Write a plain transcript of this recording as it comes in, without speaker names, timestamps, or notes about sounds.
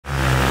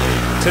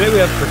Today we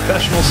have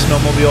professional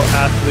snowmobile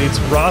athletes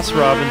Ross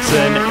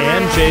Robinson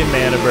and Jay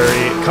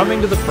Manaberry coming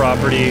to the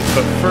property,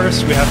 but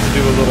first we have to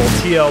do a little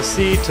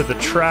TLC to the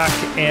track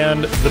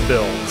and the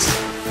builds.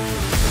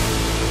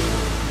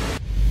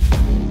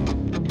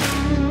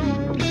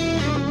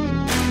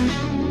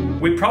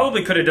 We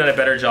probably could have done a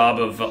better job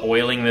of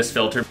oiling this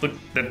filter. Look,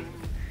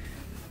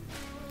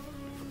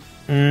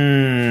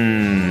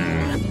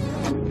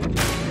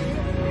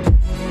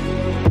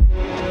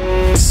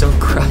 So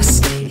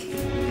crusty.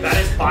 that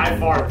is by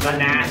far the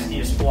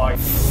nastiest plug.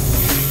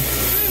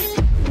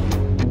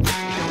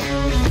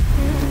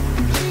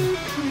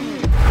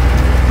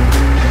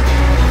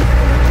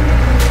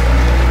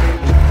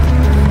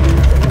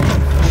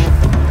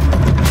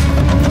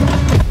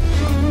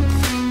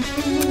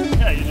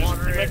 Yeah, you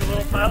make a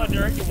little pile of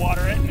dirt, you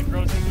water it, and it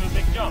grows into a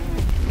big jump.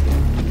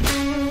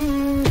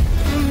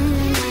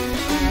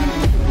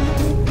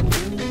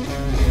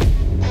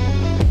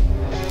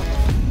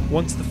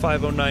 Once the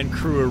 509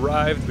 crew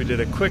arrived, we did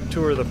a quick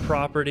tour of the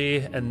property,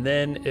 and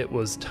then it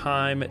was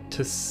time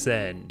to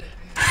send.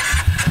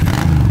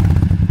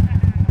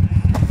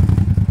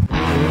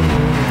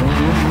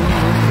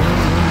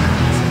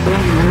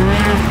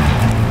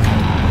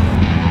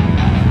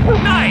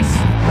 Nice!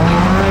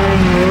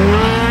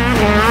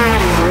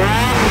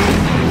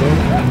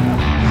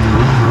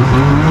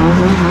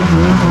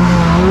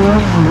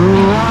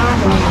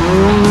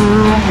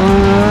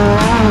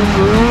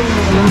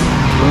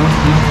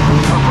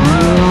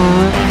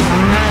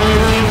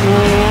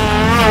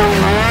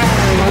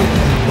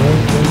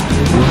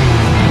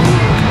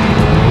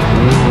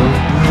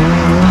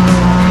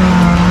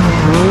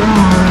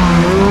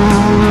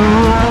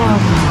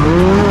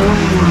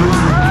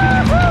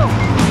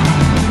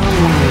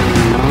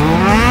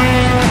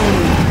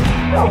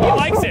 He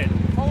likes it.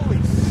 Holy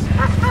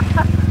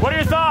What are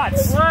your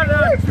thoughts? What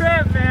a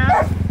trip,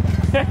 man!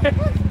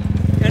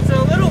 It's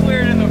a little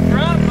weird in the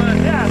front, but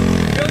yeah, it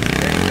feels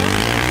pretty.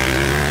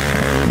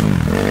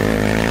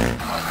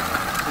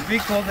 It'd be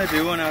cool to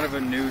do one out of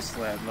a new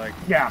sled. Like,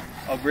 Yeah.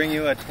 I'll bring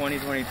you a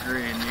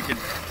 2023, and you could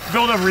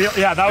Build a real,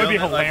 yeah, that would be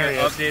build it like an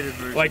hilarious. updated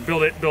version. Like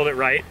build it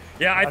right.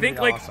 Yeah, I That'd think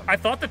be like awesome. I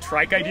thought the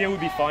trike idea would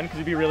be fun because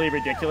it'd be really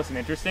ridiculous and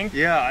interesting.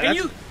 Yeah, And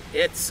that's-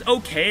 it's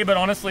okay, but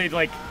honestly,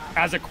 like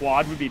as a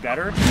quad would be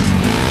better.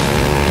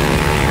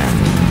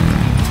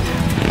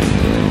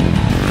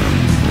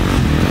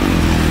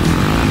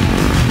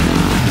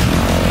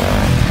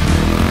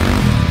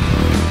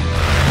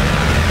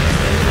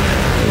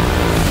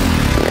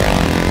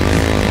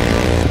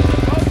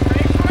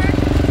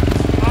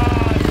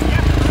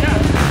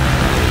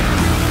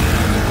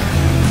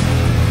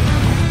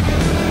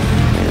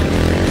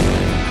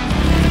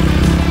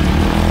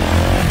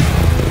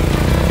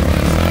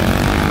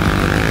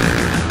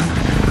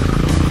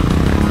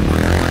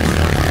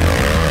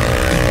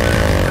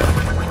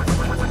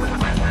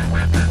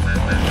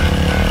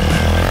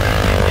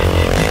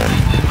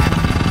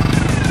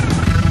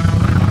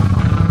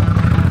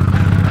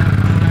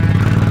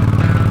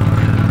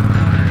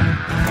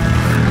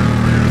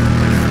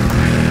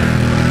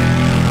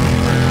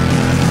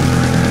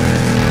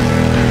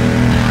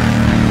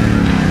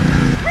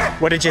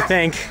 What did you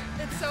think?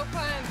 It's so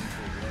fun.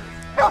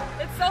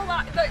 It's so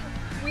long. The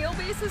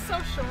wheelbase is so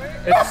short.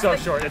 It's so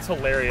short, it's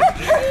hilarious.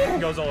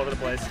 It goes all over the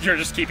place. You're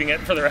just keeping it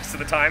for the rest of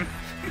the time.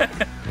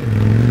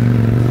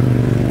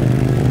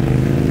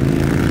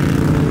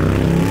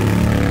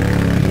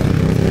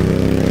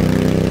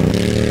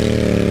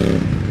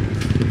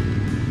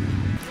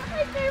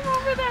 I came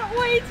over that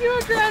way too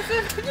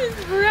aggressive and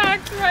just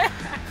wrecked my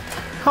ass.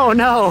 Oh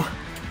no.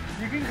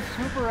 You can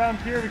swoop around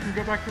here. We can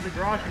go back to the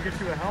garage and get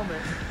you a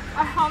helmet.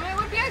 A helmet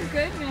would be a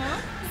good move.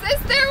 Is this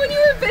there when you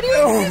were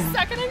videoing a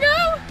second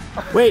ago?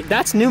 Wait,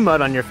 that's new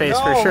mud on your face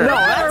for sure. No,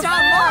 that's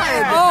not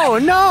mine. Oh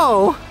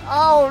no!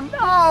 Oh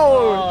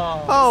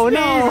no! Oh Steve,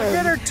 no! look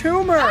at her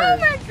tumor. Oh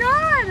my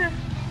god!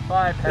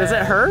 Bye, Pat. Does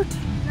it hurt?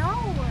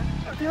 No.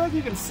 I feel like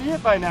you can see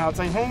it by now. It's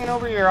like hanging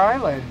over your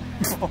eyelid.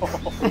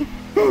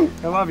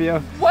 I love you.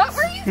 What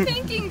were you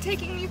thinking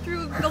taking me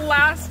through the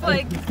last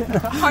like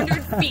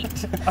 100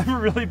 feet? I'm a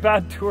really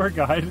bad tour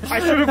guide. I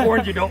should have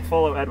warned you, don't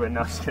follow Edwin.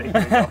 No, just kidding.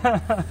 Here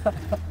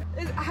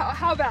you go.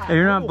 How bad?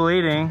 You're not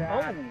bleeding.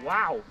 Oh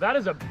wow, that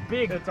is a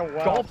big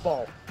golf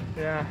ball.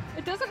 Yeah.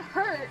 It doesn't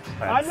hurt.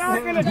 I'm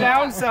not gonna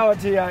downsell it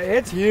to you.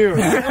 It's huge.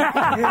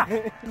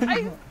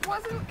 I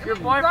wasn't Your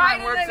boyfriend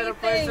riding works at a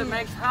place that anything.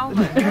 makes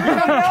helmets.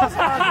 Everybody else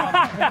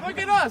has them. Look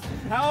at us.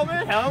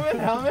 Helmet, helmet,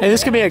 helmet. Hey,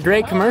 this could be a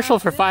great commercial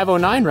for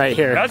 509 right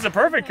here. That's a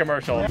perfect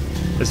commercial.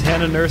 As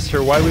Hannah nursed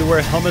her why we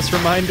wear helmets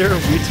reminder,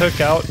 we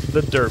took out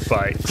the dirt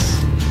bikes.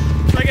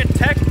 It's like a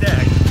tech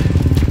deck.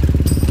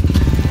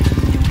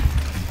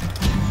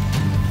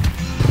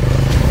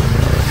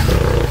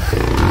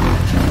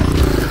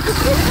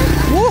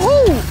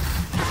 Woohoo!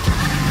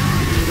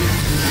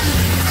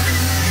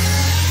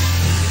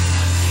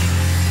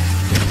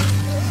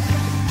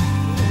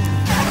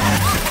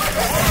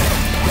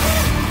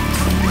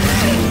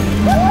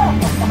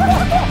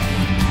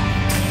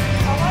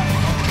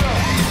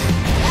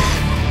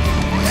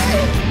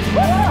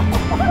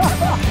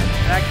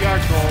 That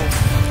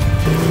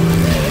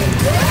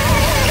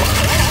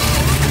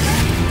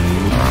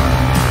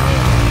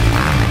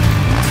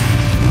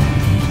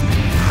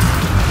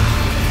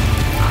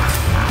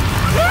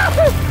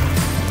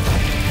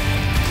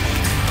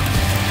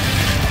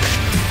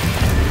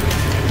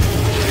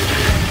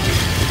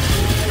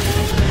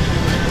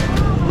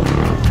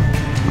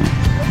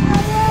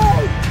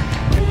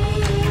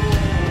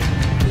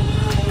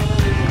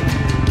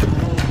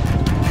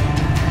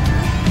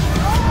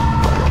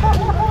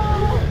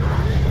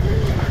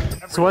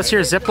So what's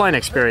your zipline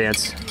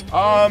experience?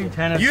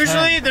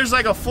 Usually there's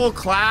like a full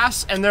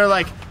class and they're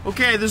like,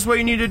 okay, this is what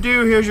you need to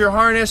do. Here's your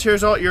harness,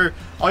 here's all your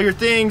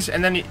things,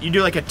 and then you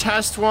do like a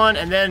test one,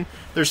 and then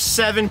there's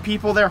 7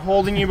 people there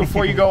holding you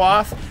before you go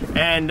off,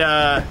 and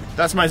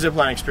that's my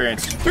zipline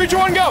experience. 3, 2,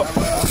 1, go!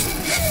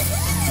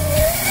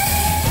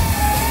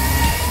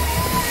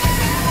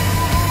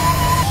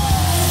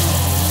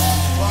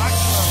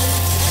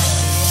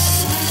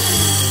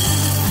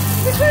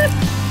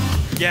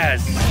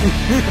 Yes.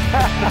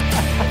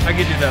 I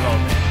could do that all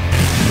day.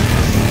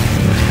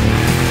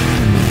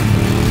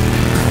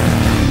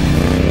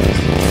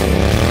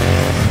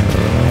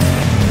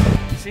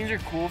 These things are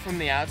cool from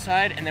the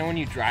outside, and then when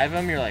you drive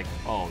them, you're like,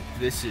 oh,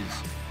 this is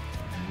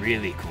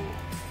really cool.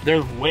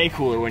 They're way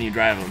cooler when you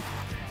drive them.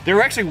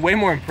 They're actually way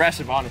more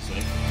impressive,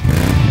 honestly.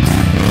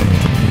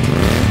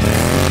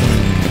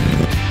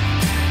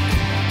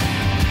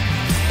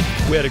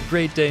 We had a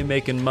great day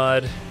making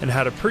mud and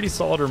had a pretty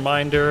solid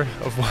reminder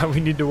of why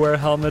we need to wear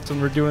helmets when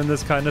we're doing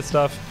this kind of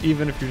stuff,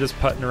 even if you're just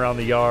putting around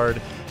the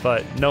yard.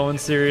 But no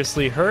one's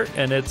seriously hurt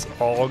and it's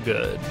all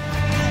good.